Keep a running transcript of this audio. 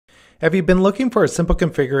Have you been looking for a simple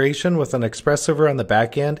configuration with an Express server on the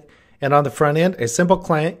back end and on the front end, a simple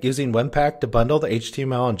client using Webpack to bundle the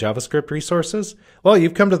HTML and JavaScript resources? Well,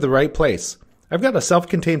 you've come to the right place. I've got a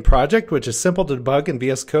self-contained project which is simple to debug in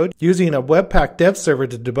VS Code using a Webpack dev server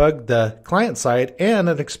to debug the client side and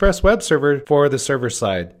an Express web server for the server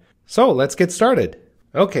side. So let's get started.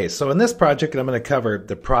 Okay, so in this project, I'm going to cover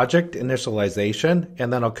the project initialization,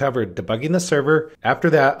 and then I'll cover debugging the server. After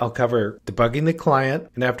that, I'll cover debugging the client,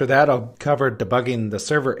 and after that, I'll cover debugging the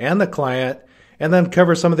server and the client, and then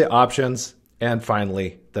cover some of the options, and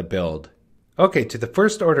finally, the build. Okay, to the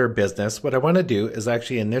first order of business, what I want to do is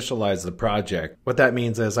actually initialize the project. What that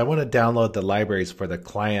means is I want to download the libraries for the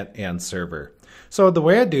client and server. So the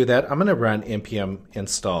way I do that, I'm going to run npm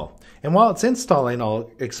install. And while it's installing,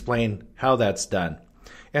 I'll explain how that's done.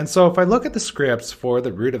 And so if I look at the scripts for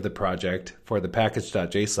the root of the project, for the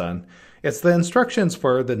package.json, it's the instructions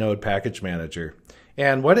for the node package manager.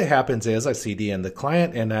 And what it happens is I cd in the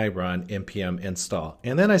client and I run npm install.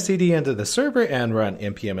 And then I cd into the server and run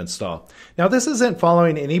npm install. Now this isn't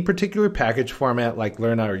following any particular package format like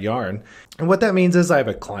Learn or Yarn. And what that means is I have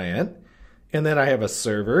a client and then I have a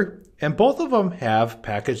server, and both of them have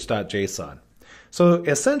package.json. So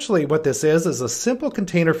essentially what this is a simple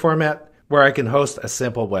container format where I can host a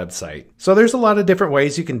simple website. So there's a lot of different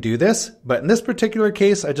ways you can do this, but in this particular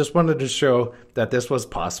case, I just wanted to show that this was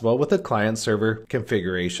possible with a client-server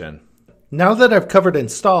configuration. Now that I've covered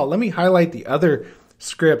install, let me highlight the other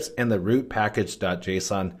scripts in the root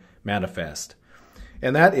package.json manifest.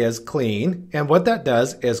 And that is clean, and what that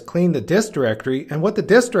does is clean the dist directory, and what the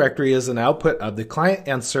dist directory is an output of the client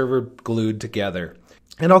and server glued together.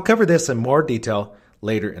 And I'll cover this in more detail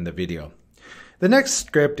later in the video. The next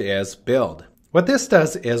script is build. What this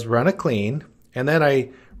does is run a clean, and then I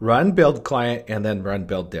run build client and then run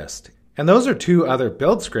build dist. And those are two other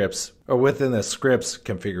build scripts or within the scripts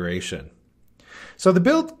configuration. So the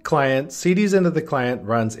build client cds into the client,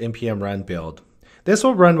 runs npm run build. This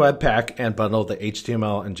will run Webpack and bundle the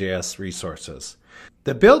HTML and JS resources.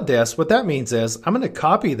 The build dist, what that means is I'm going to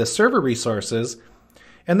copy the server resources,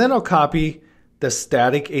 and then I'll copy the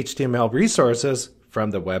static HTML resources from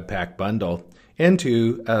the Webpack bundle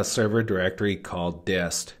into a server directory called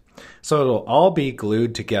dist. So it'll all be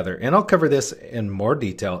glued together, and I'll cover this in more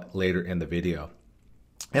detail later in the video.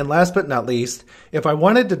 And last but not least, if I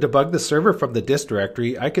wanted to debug the server from the dist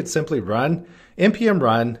directory, I could simply run npm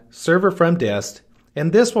run server from dist,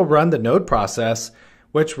 and this will run the node process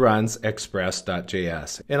which runs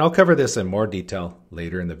express.js. And I'll cover this in more detail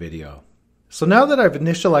later in the video. So now that I've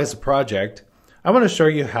initialized the project, I want to show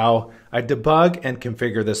you how I debug and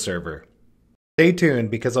configure the server. Stay tuned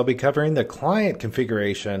because I'll be covering the client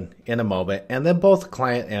configuration in a moment, and then both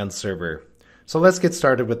client and server. So let's get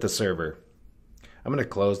started with the server. I'm going to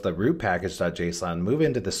close the root package.json, move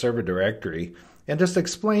into the server directory, and just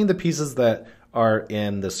explain the pieces that are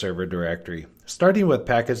in the server directory. Starting with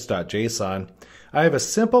package.json, I have a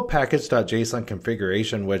simple package.json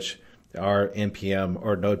configuration which are npm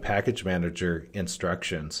or node package manager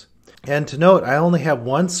instructions. And to note, I only have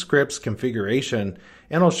one scripts configuration,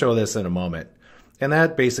 and I'll show this in a moment. And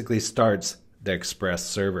that basically starts the Express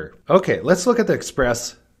server. Okay, let's look at the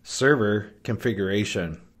Express server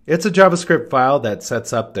configuration. It's a JavaScript file that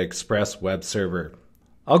sets up the Express web server.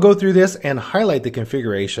 I'll go through this and highlight the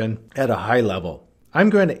configuration at a high level.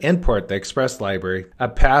 I'm going to import the Express library, a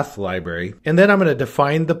path library, and then I'm going to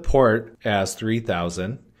define the port as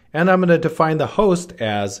 3000, and I'm going to define the host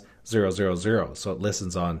as 000, so it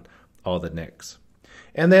listens on all the NICs.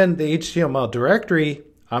 And then the HTML directory,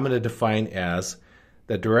 I'm going to define as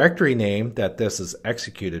the directory name that this is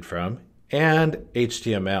executed from, and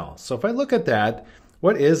HTML. So if I look at that,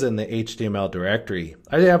 what is in the HTML directory?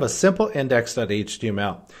 I have a simple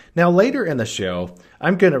index.html. Now later in the show,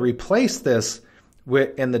 I'm going to replace this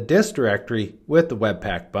in the dist directory with the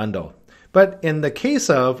Webpack bundle. But in the case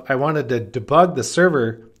of I wanted to debug the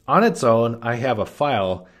server on its own, I have a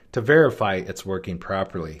file to verify it's working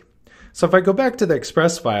properly. So if I go back to the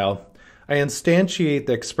Express file, I instantiate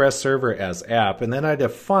the Express server as app, and then I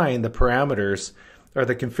define the parameters or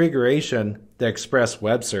the configuration the Express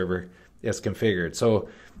web server is configured. So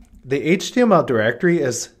the HTML directory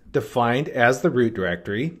is defined as the root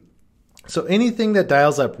directory. So anything that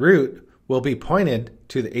dials up root will be pointed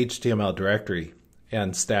to the HTML directory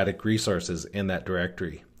and static resources in that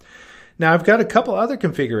directory. Now I've got a couple other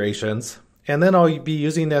configurations, and then I'll be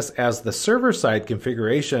using this as the server-side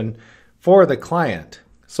configuration for the client.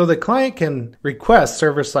 So the client can request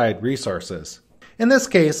server-side resources. In this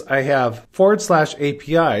case, I have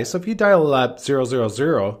 /API. So if you dial up 000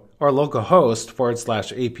 or localhost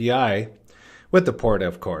 /API with the port,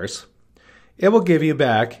 of course, it will give you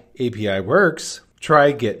back API works,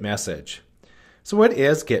 try get message. So what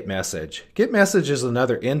is get message? Get message is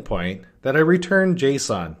another endpoint that I return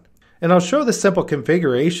JSON. And I'll show the simple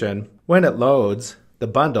configuration. When it loads the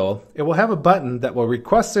bundle, it will have a button that will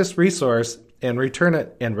request this resource and return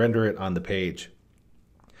it and render it on the page.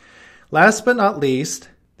 Last but not least,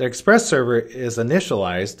 the Express server is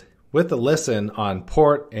initialized with the listen on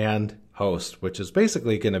port and host, which is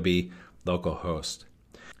basically going to be localhost.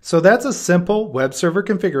 So that's a simple web server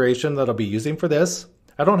configuration that I'll be using for this.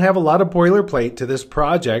 I don't have a lot of boilerplate to this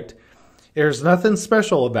project. There's nothing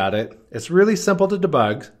special about it. It's really simple to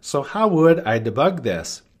debug. So how would I debug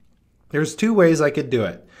this? There's two ways I could do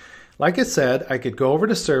it. Like I said, I could go over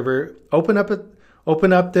to server, open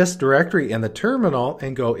up this directory in the terminal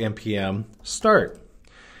and go npm start.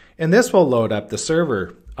 And this will load up the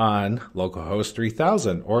server on localhost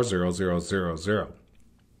 3000 or 0000.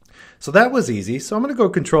 So that was easy. So I'm going to go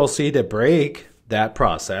Control-C to break that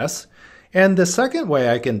process. And the second way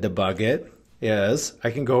I can debug it is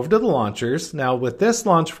I can go over to the launchers. Now with this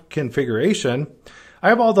launch configuration, I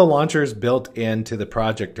have all the launchers built into the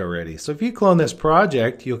project already. So if you clone this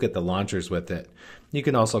project, you'll get the launchers with it. You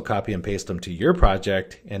can also copy and paste them to your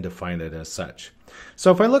project and define it as such.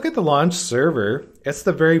 So if I look at the launch server, it's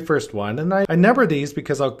the very first one. And I number these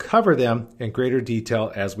because I'll cover them in greater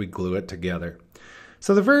detail as we glue it together.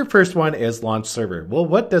 So the very first one is launch server. Well,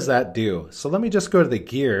 what does that do? So let me just go to the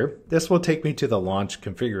gear. This will take me to the launch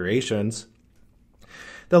configurations.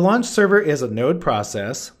 The launch server is a node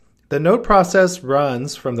process. The node process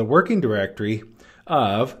runs from the working directory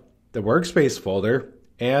of the workspace folder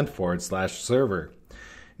and /server.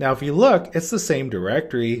 Now, if you look, it's the same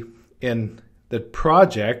directory in the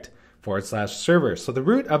project /server. So the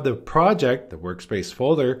root of the project, the workspace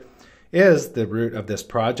folder, is the root of this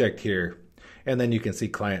project here. And then you can see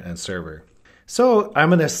client and server. So I'm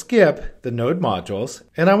going to skip the node modules,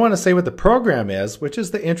 and I want to say what the program is, which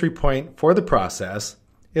is the entry point for the process,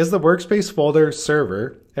 is the workspace folder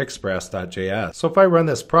server express.js. So if I run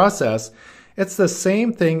this process, it's the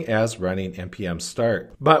same thing as running npm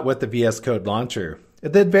start, but with the VS Code launcher.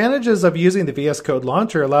 The advantages of using the VS Code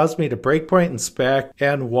launcher allows me to breakpoint, inspect,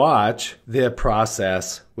 and watch the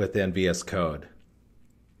process within VS Code.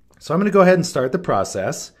 So I'm going to go ahead and start the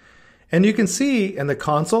process. And you can see in the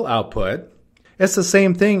console output, it's the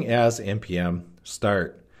same thing as npm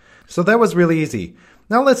start. So that was really easy.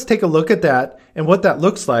 Now let's take a look at that and what that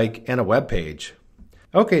looks like in a web page.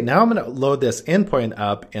 Okay, now I'm going to load this endpoint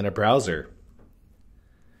up in a browser.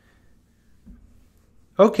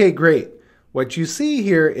 Okay, great. What you see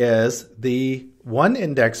here is the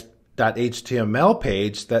oneindex.html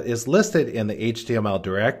page that is listed in the HTML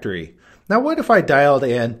directory. Now what if I dialed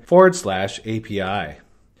in /API?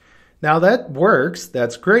 Now that works,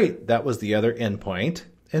 that's great. That was the other endpoint.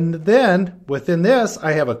 And then within this,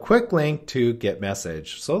 I have a quick link to get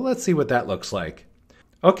message. So let's see what that looks like.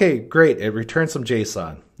 Okay, great. It returns some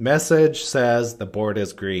JSON. Message says the board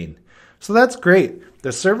is green. So that's great.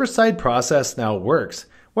 The server-side process now works.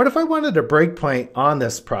 What if I wanted a breakpoint on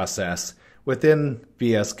this process within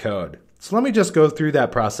VS Code? So let me just go through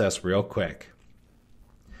that process real quick.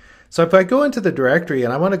 So if I go into the directory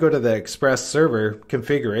and I want to go to the Express server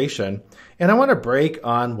configuration and I want to break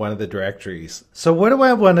on one of the directories. So what do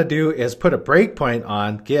I want to do is put a breakpoint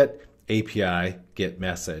on get API, get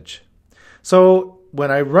message. So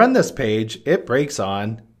when I run this page, it breaks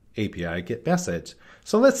on API, get message.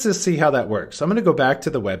 So let's just see how that works. So I'm going to go back to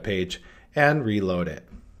the web page and reload it.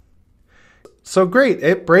 So great,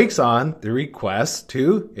 it breaks on the request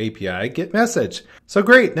to API get message. So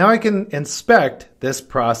great, now I can inspect this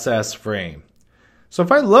process frame. So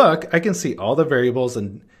if I look, I can see all the variables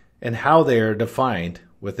and how they are defined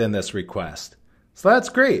within this request. So that's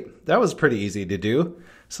great. That was pretty easy to do.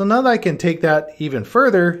 So now that I can take that even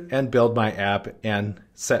further and build my app and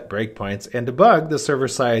set breakpoints and debug the server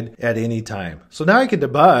side at any time. So now I can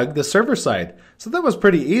debug the server side. So that was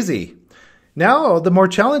pretty easy. Now, the more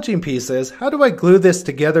challenging piece is, how do I glue this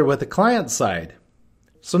together with the client side?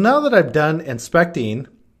 So now that I've done inspecting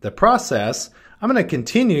the process, I'm going to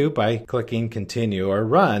continue by clicking continue or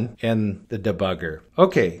run in the debugger.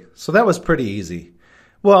 Okay, so that was pretty easy.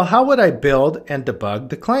 Well, how would I build and debug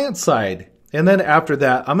the client side? And then after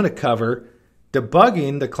that, I'm going to cover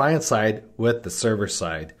debugging the client side with the server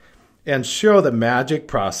side and show the magic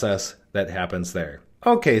process that happens there.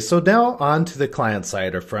 Okay, so now on to the client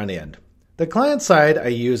side or front end. The client side, I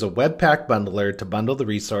use a Webpack bundler to bundle the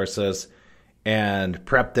resources and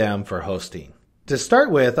prep them for hosting. To start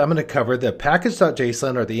with, I'm going to cover the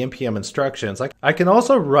package.json or the npm instructions. I can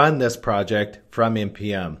also run this project from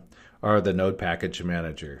npm, or the Node Package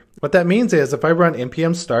Manager. What that means is if I run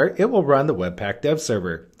npm start, it will run the Webpack dev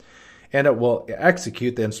server, and it will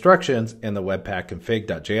execute the instructions in the webpack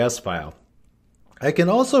config.js file. I can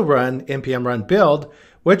also run npm run build,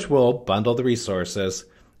 which will bundle the resources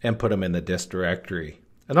and put them in the dist directory.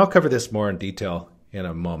 And I'll cover this more in detail in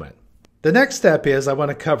a moment. The next step is I want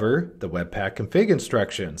to cover the Webpack config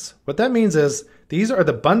instructions. What that means is these are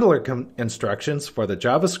the bundler instructions for the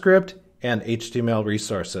JavaScript and HTML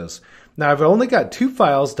resources. Now I've only got 2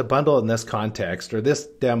 files to bundle in this context, or this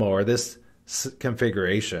demo, or this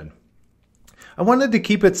configuration. I wanted to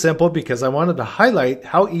keep it simple because I wanted to highlight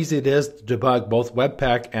how easy it is to debug both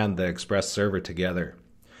Webpack and the Express server together.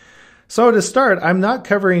 So to start, I'm not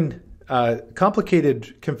covering a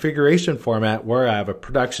complicated configuration format where I have a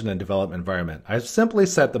production and development environment. I've simply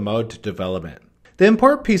set the mode to development. The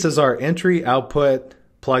important pieces are entry, output,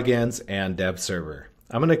 plugins, and dev server.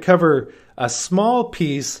 I'm going to cover a small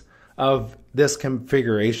piece of this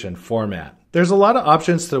configuration format. There's a lot of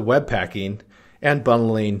options to webpacking and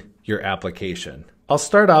bundling your application. I'll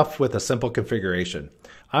start off with a simple configuration.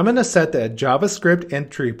 I'm going to set the JavaScript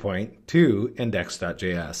entry point to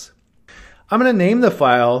index.js. I'm going to name the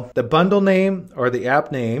file the bundle name or the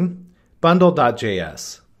app name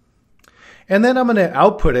bundle.js. And then I'm going to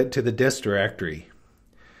output it to the dist directory.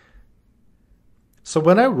 So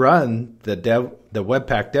when I run the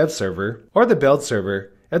Webpack dev server or the build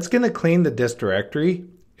server, it's going to clean the dist directory,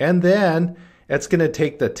 and then it's going to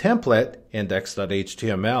take the template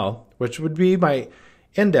index.html, which would be my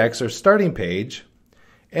index or starting page,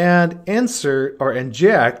 and insert or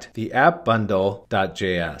inject the app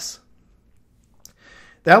bundle.js.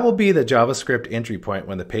 That will be the JavaScript entry point.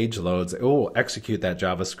 When the page loads, it will execute that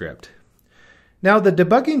JavaScript. Now the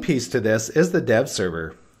debugging piece to this is the dev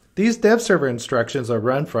server. These dev server instructions are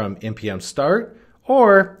run from npm start,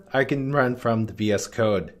 or I can run from the VS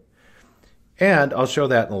Code. And I'll show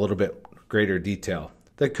that in a little bit greater detail.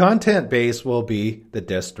 The content base will be the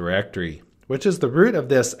dist directory, which is the root of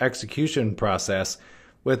this execution process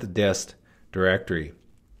with the dist directory.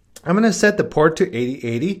 I'm going to set the port to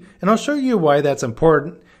 8080, and I'll show you why that's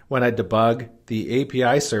important when I debug the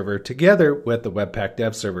API server together with the Webpack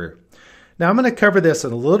dev server. Now I'm going to cover this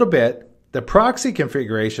in a little bit. The proxy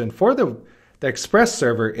configuration for the Express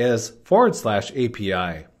server is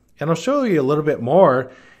 /API. And I'll show you a little bit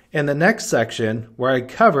more in the next section where I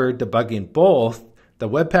cover debugging both the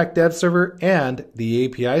Webpack dev server and the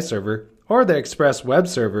API server, or the Express web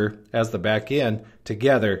server as the backend,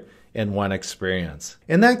 together in one experience.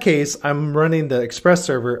 In that case, I'm running the Express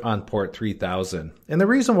server on port 3000. And the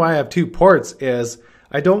reason why I have 2 ports is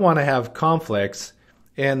I don't want to have conflicts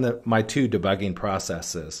in my 2 debugging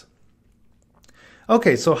processes.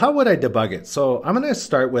 Okay, so how would I debug it? So I'm going to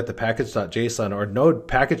start with the package.json or Node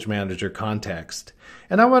Package Manager context.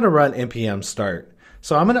 And I want to run npm start.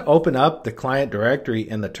 So I'm going to open up the client directory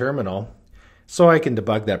in the terminal so I can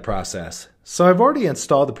debug that process. So I've already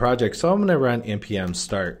installed the project, so I'm going to run npm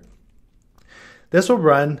start. This will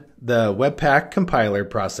run the Webpack compiler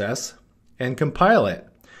process and compile it.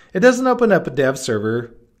 It doesn't open up a dev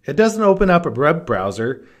server. It doesn't open up a web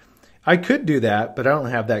browser. I could do that, but I don't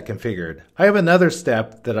have that configured. I have another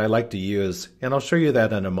step that I like to use, and I'll show you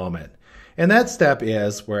that in a moment. And that step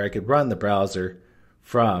is where I could run the browser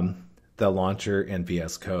from the launcher in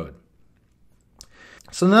VS Code.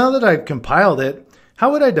 So now that I've compiled it,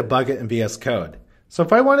 how would I debug it in VS Code? So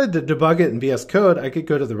if I wanted to debug it in VS Code, I could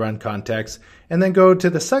go to the run context and then go to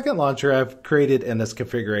the second launcher I've created in this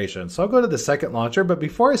configuration. So I'll go to the second launcher, but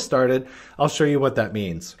before I start it, I'll show you what that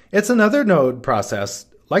means. It's another node process,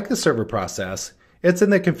 like the server process. It's in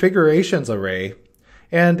the configurations array,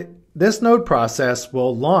 and this node process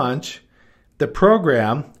will launch the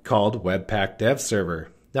program called Webpack Dev Server.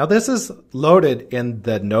 Now this is loaded in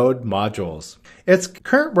the node modules. Its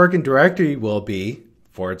current working directory will be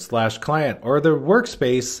 /client, or the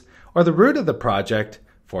workspace or the root of the project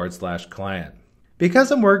 /client.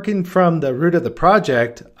 Because I'm working from the root of the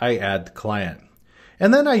project, I add client.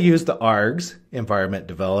 And then I use the args, environment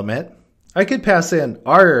development. I could pass in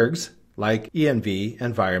args like env,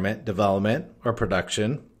 environment development or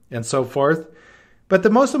production, and so forth. But the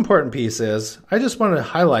most important piece is I just want to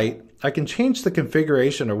highlight I can change the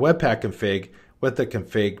configuration or Webpack config with the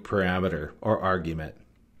config parameter or argument.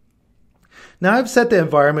 Now I've set the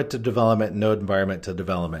environment to development, node environment to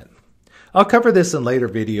development. I'll cover this in later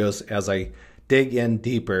videos as I dig in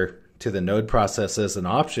deeper to the node processes and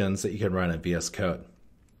options that you can run in VS Code.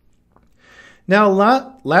 Now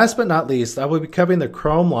last but not least, I will be covering the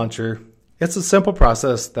Chrome launcher. It's a simple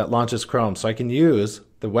process that launches Chrome, so I can use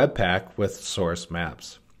the Webpack with source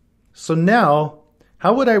maps. So now,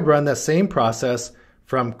 how would I run that same process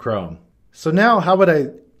from Chrome. So now how would I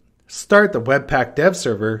start the Webpack dev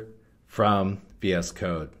server from VS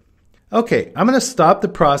Code? Okay, I'm going to stop the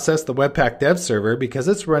process, the Webpack dev server, because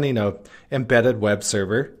it's running an embedded web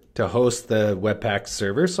server to host the Webpack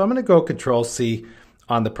server. So I'm going to go Control-C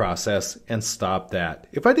on the process and stop that.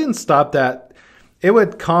 If I didn't stop that, it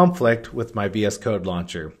would conflict with my VS Code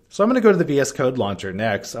launcher. So I'm going to go to the VS Code launcher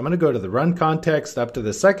next. I'm going to go to the run context up to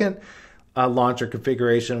the second launcher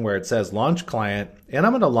configuration where it says launch client, and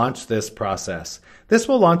I'm going to launch this process. This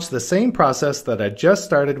will launch the same process that I just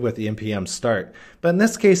started with the npm start, but in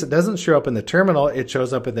this case it doesn't show up in the terminal, it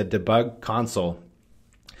shows up in the debug console.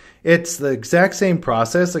 It's the exact same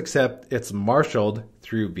process except it's marshaled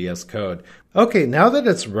through VS Code. Okay, now that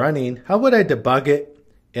it's running, how would I debug it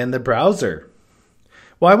in the browser?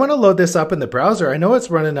 Well, I want to load this up in the browser. I know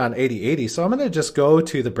it's running on 8080, so I'm going to just go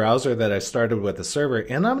to the browser that I started with the server,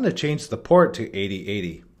 and I'm going to change the port to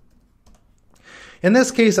 8080. In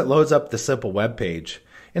this case, it loads up the simple web page.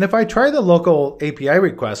 And if I try the local API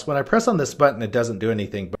request, when I press on this button, it doesn't do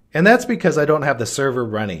anything. And that's because I don't have the server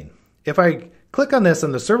running. If I click on this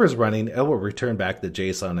and the server's running, it will return back the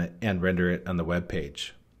JSON and render it on the web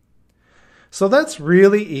page. So that's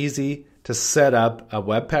really easy to set up a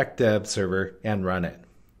Webpack dev server and run it.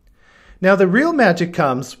 Now the real magic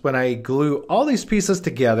comes when I glue all these pieces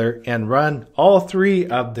together and run all three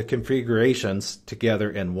of the configurations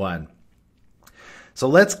together in one. So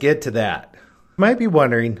let's get to that. You might be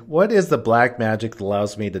wondering, what is the black magic that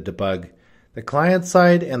allows me to debug the client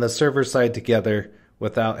side and the server side together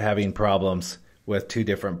without having problems with two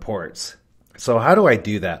different ports? So how do I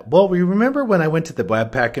do that? Well, we remember when I went to the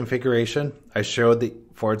Webpack configuration, I showed the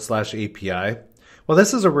 /API. Well,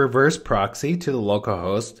 this is a reverse proxy to the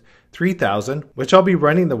localhost 3000, which I'll be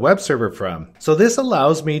running the web server from. So this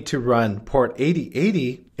allows me to run port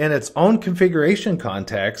 8080 in its own configuration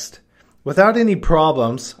context without any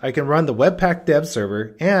problems. I can run the Webpack dev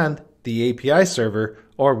server and the API server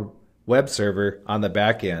or web server on the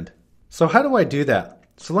back end. So how do I do that?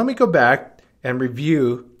 So let me go back and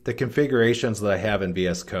review the configurations that I have in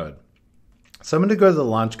VS Code. So I'm going to go to the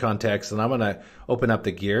launch context and I'm going to open up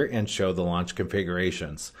the gear and show the launch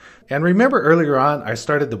configurations. And remember earlier on, I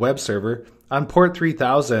started the web server on port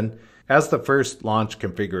 3000 as the first launch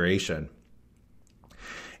configuration.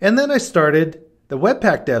 And then I started the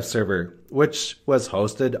Webpack dev server, which was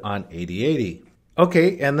hosted on 8080.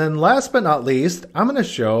 Okay, and then last but not least, I'm going to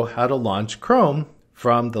show how to launch Chrome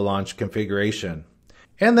from the launch configuration.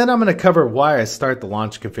 And then I'm going to cover why I start the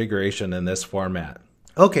launch configuration in this format.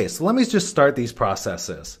 Okay, so let me just start these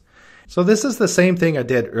processes. So this is the same thing I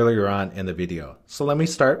did earlier on in the video. So let me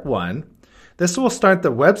start 1. This will start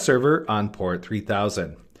the web server on port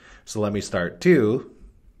 3000. So let me start 2.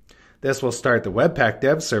 This will start the Webpack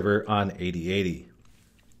dev server on 8080.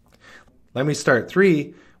 Let me start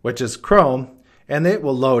 3, which is Chrome, and it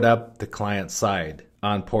will load up the client side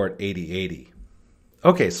on port 8080.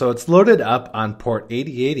 Okay, so it's loaded up on port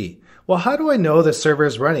 8080. Well, how do I know the server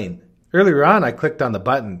is running? Earlier on, I clicked on the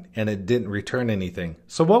button and it didn't return anything.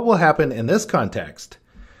 So what will happen in this context?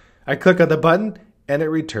 I click on the button and it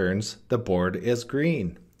returns the board is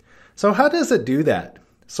green. So how does it do that?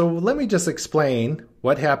 So let me just explain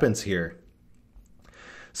what happens here.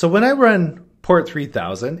 So when I run port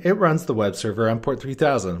 3000, it runs the web server on port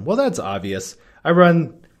 3000. Well, that's obvious. I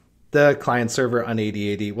run the client server on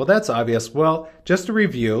 8080. Well, that's obvious. Well, just to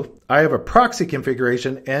review, I have a proxy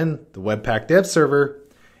configuration in the Webpack dev server,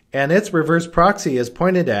 and its reverse proxy is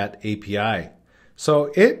pointed at API.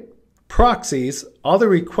 So it proxies all the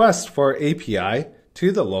requests for API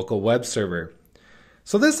to the local web server.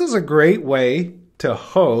 So this is a great way to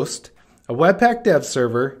host a Webpack dev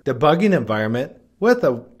server debugging environment with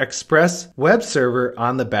an Express web server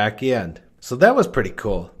on the back end. So that was pretty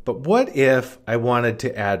cool. But what if I wanted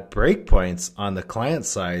to add breakpoints on the client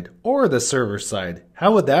side or the server side?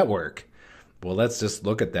 How would that work? Well, let's just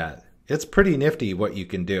look at that. It's pretty nifty what you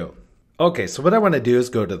can do. Okay, so what I want to do is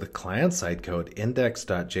go to the client side code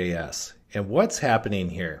index.js. And what's happening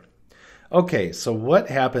here? Okay, so what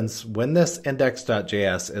happens when this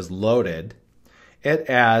index.js is loaded? It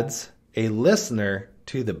adds a listener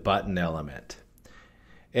to the button element.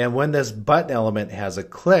 And when this button element has a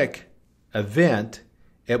click event,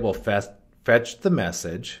 it will fetch the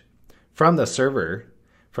message from the server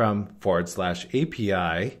from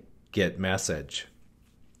 /API get message.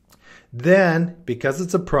 Then, because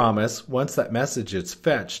it's a promise, once that message is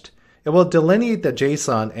fetched, it will delineate the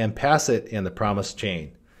JSON and pass it in the promise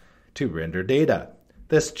chain to render data.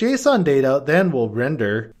 This JSON data then will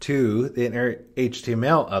render to the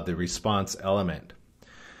HTML of the response element.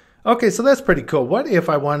 Okay, so that's pretty cool. What if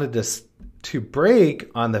I wanted to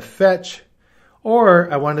break on the fetch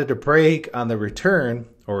or I wanted to break on the return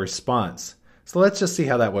or response. So let's just see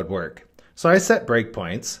how that would work. So I set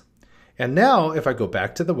breakpoints, and now if I go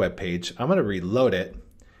back to the web page, I'm going to reload it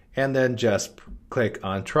and then just click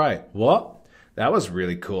on try. Well, that was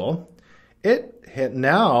really cool. It hit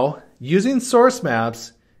now, using source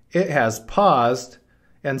maps, it has paused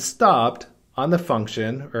and stopped on the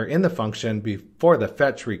function or in the function before the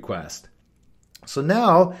fetch request. So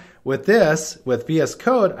now with this, with VS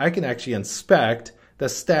Code, I can actually inspect the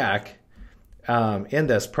stack in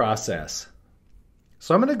this process.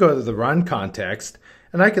 So I'm going to go to the run context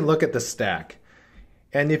and I can look at the stack.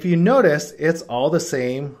 And if you notice, it's all the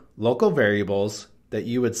same local variables that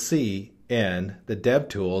you would see in the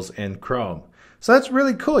DevTools in Chrome. So that's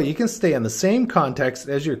really cool. You can stay in the same context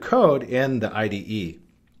as your code in the IDE.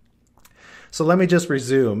 So let me just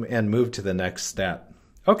resume and move to the next step.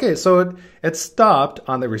 Okay, so it stopped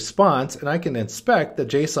on the response and I can inspect the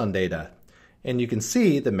JSON data. And you can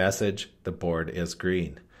see the message, the board is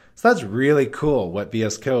green. So that's really cool what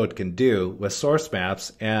VS Code can do with source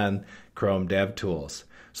maps and Chrome DevTools.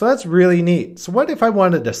 So that's really neat. So what if I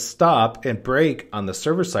wanted to stop and break on the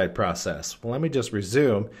server-side process? Well, let me just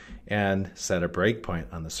resume and set a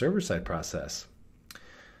breakpoint on the server-side process.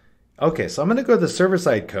 Okay, so I'm going to go to the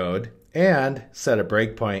server-side code and set a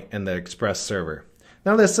breakpoint in the Express server.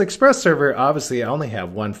 Now this Express server, obviously I only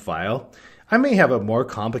have one file. I may have a more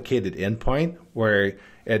complicated endpoint where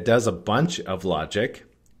it does a bunch of logic,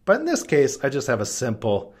 but in this case, I just have a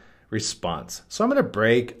simple response. So I'm going to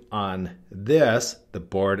break on this. The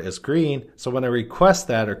board is green. So when I request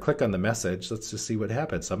that or click on the message, let's just see what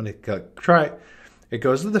happens. So I'm going to click try. It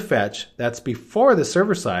goes to the fetch. That's before the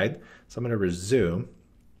server side. So I'm going to resume.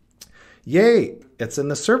 Yay, it's in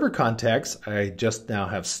the server context. I just now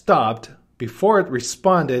have stopped. Before it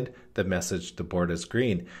responded, the message, the board is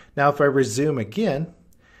green. Now if I resume again,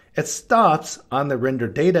 it stops on the render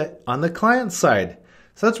data on the client side.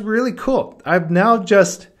 So that's really cool. I've now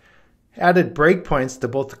just added breakpoints to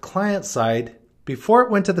both the client side before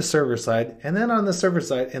it went to the server side, and then on the server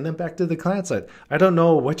side, and then back to the client side. I don't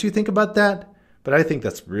know what you think about that, but I think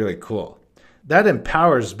that's really cool. That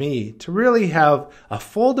empowers me to really have a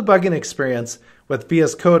full debugging experience with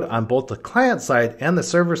VS Code on both the client side and the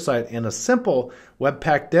server side in a simple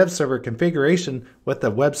Webpack dev server configuration with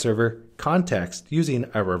the web server context using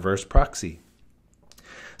a reverse proxy.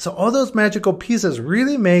 So all those magical pieces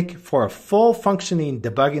really make for a full functioning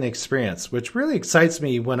debugging experience, which really excites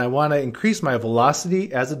me when I want to increase my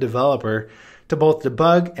velocity as a developer to both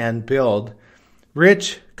debug and build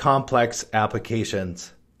rich, complex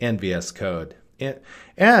applications in VS Code.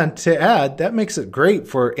 And to add, that makes it great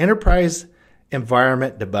for enterprise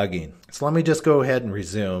environment debugging. So let me just go ahead and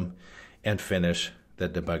resume and finish the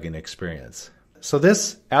debugging experience. So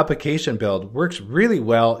this application build works really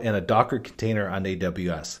well in a Docker container on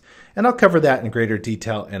AWS, and I'll cover that in greater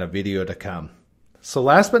detail in a video to come. So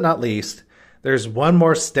last but not least, there's one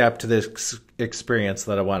more step to this experience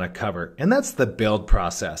that I want to cover, and that's the build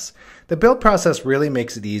process. The build process really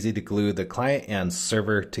makes it easy to glue the client and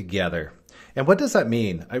server together. And what does that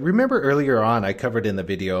mean? I remember earlier on I covered in the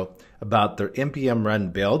video about the npm run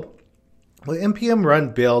build. Well, npm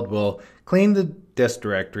run build will clean the dist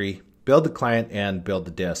directory, build the client, and build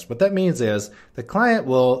the dist. What that means is the client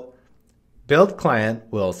will build client,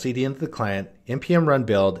 will cd into the client, npm run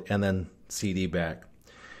build, and then cd back.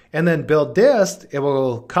 And then build dist, it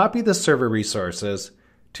will copy the server resources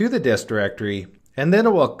to the dist directory, and then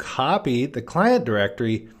it will copy the client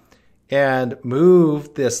directory and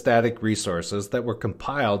move the static resources that were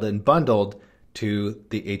compiled and bundled to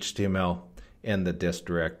the HTML in the dist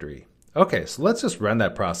directory. Okay, so let's just run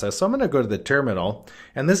that process. So I'm going to go to the terminal,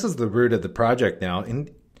 and this is the root of the project now,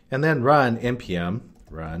 and then run npm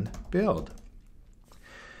run build.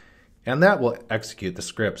 And that will execute the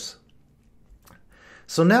scripts.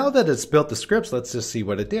 So now that it's built the scripts, let's just see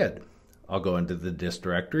what it did. I'll go into the dist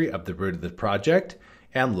directory of the root of the project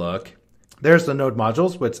and look. There's the node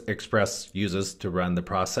modules, which Express uses to run the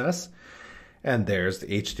process. And there's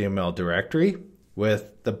the HTML directory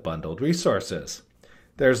with the bundled resources.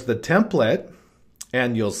 There's the template,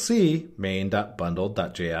 and you'll see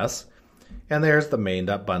main.bundled.js. And there's the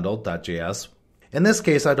main.bundled.js. In this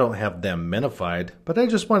case, I don't have them minified, but I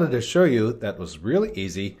just wanted to show you that it was really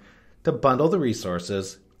easy to bundle the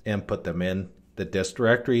resources and put them in the dist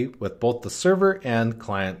directory with both the server and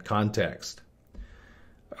client context.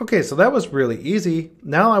 Okay, so that was really easy.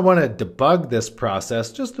 Now I want to debug this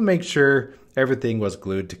process just to make sure everything was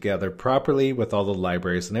glued together properly with all the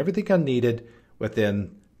libraries and everything I needed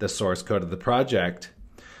within the source code of the project.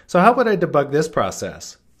 So how would I debug this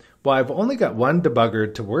process? Well, I've only got one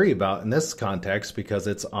debugger to worry about in this context because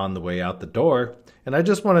it's on the way out the door, and I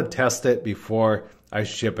just want to test it before I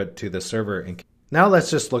ship it to the server. Now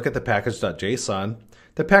let's just look at the package.json.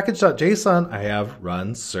 The package.json, I have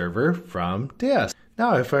run server from dist.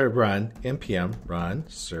 Now if I run npm run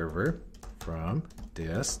server from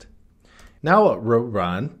dist, now it will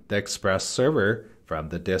run the express server from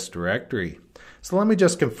the dist directory. So let me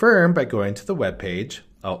just confirm by going to the web page.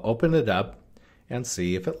 I'll open it up and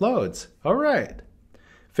see if it loads. All right,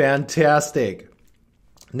 fantastic.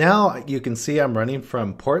 Now you can see I'm running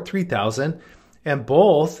from port 3000, and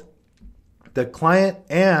both the client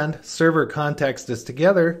and server context is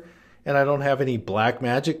together, and I don't have any black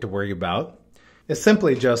magic to worry about. It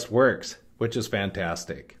simply just works, which is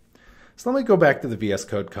fantastic. So let me go back to the VS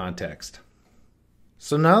Code context.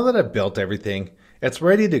 So now that I've built everything, it's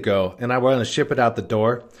ready to go, and I want to ship it out the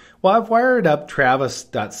door. Well, I've wired up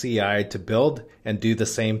travis.ci to build and do the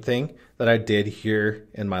same thing that I did here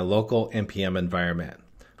in my local npm environment.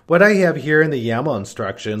 What I have here in the YAML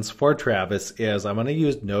instructions for Travis is I'm going to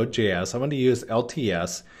use Node.js. I'm going to use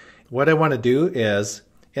LTS. What I want to do is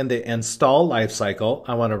in the install lifecycle,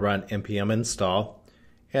 I want to run npm install,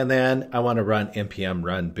 and then I want to run npm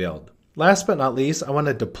run build. Last but not least, I want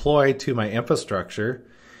to deploy to my infrastructure.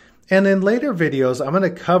 And in later videos, I'm going to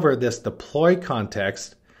cover this deploy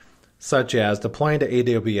context, such as deploying to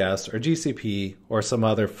AWS or GCP or some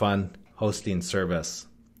other fun hosting service.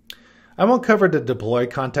 I won't cover the deploy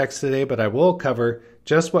context today, but I will cover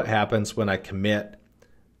just what happens when I commit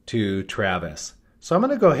to Travis. So I'm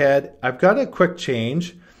going to go ahead. I've got a quick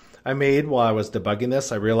change I made while I was debugging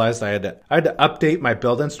this. I realized I had to update my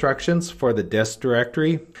build instructions for the dist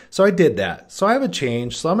directory. So I did that. So I have a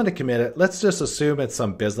change. So I'm going to commit it. Let's just assume it's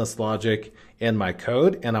some business logic in my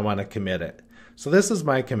code, and I want to commit it. So this is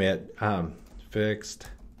my commit, fixed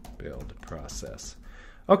build process.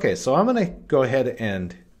 Okay, so I'm going to go ahead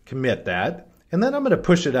and commit that, and then I'm going to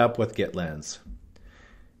push it up with git lens.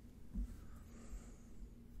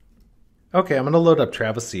 Okay, I'm going to load up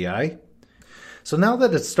Travis CI. So now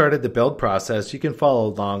that it's started the build process, you can follow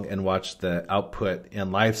along and watch the output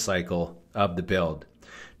and life cycle of the build.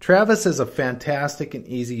 Travis is a fantastic and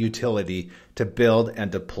easy utility to build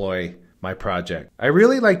and deploy my project. I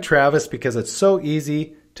really like Travis because it's so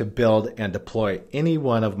easy to build and deploy any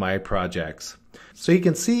one of my projects. So you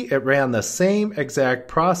can see it ran the same exact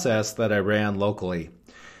process that I ran locally.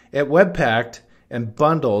 It webpacked and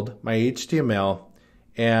bundled my HTML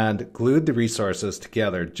and glued the resources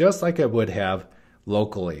together just like I would have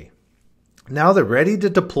locally. Now they're ready to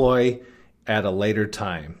deploy at a later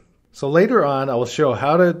time. So later on, I will show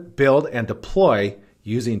how to build and deploy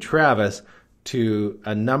using Travis to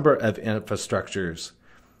a number of infrastructures.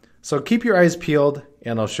 So keep your eyes peeled,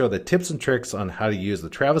 and I'll show the tips and tricks on how to use the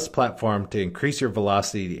Travis platform to increase your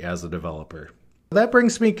velocity as a developer. That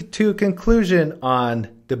brings me to a conclusion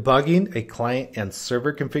on debugging a client and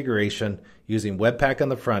server configuration using Webpack on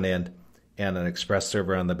the front end and an Express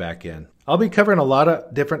server on the back end. I'll be covering a lot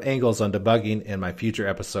of different angles on debugging in my future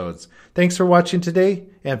episodes. Thanks for watching today,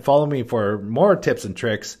 and follow me for more tips and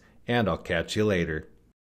tricks, and I'll catch you later.